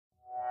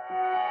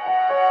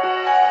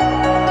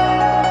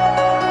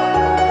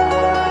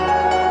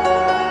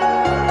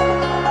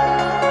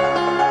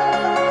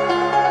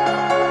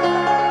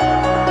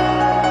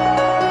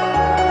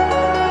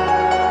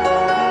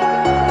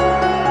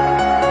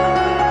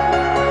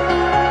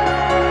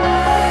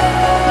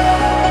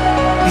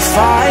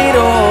fight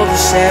all the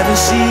seven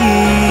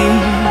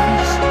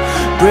seas,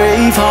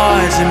 brave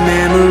hearts and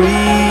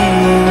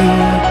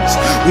memories.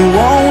 We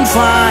won't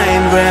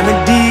find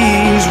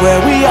remedies where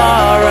we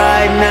are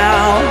right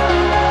now.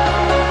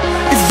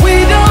 If we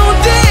don't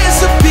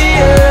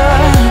disappear,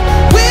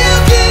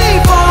 we'll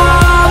keep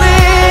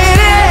falling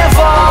and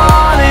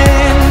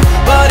falling,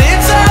 but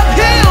it's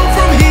uphill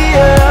from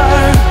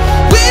here.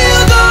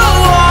 We'll go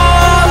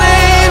all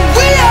in.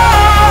 We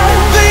are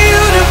the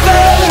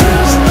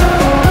universe.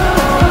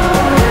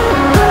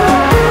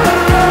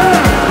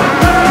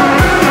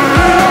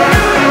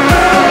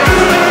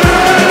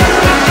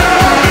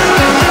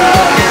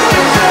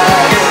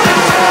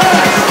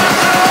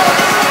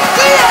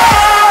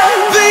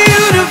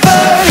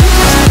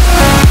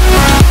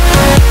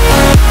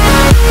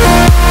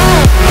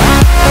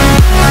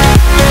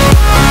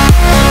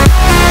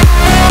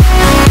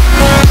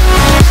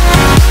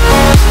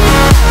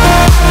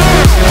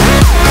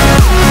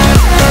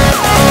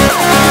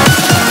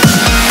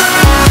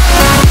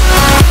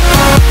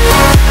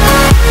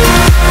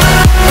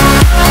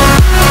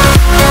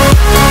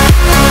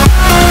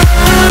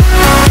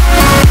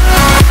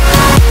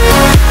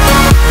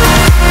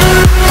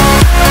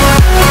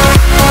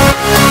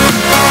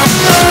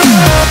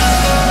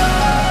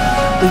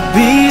 The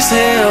beast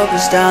held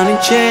us down in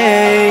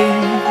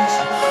chains.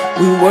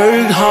 We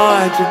worked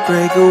hard to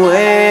break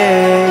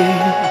away.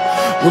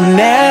 We'll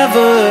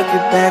never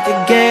get back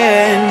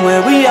again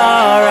where we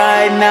are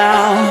right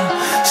now.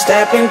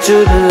 Step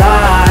into the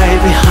light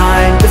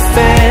behind the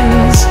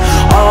fence.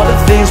 All the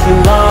things we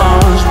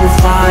lost we'll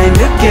find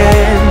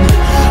again.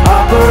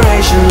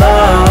 Operation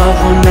Love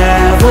will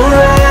never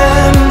end.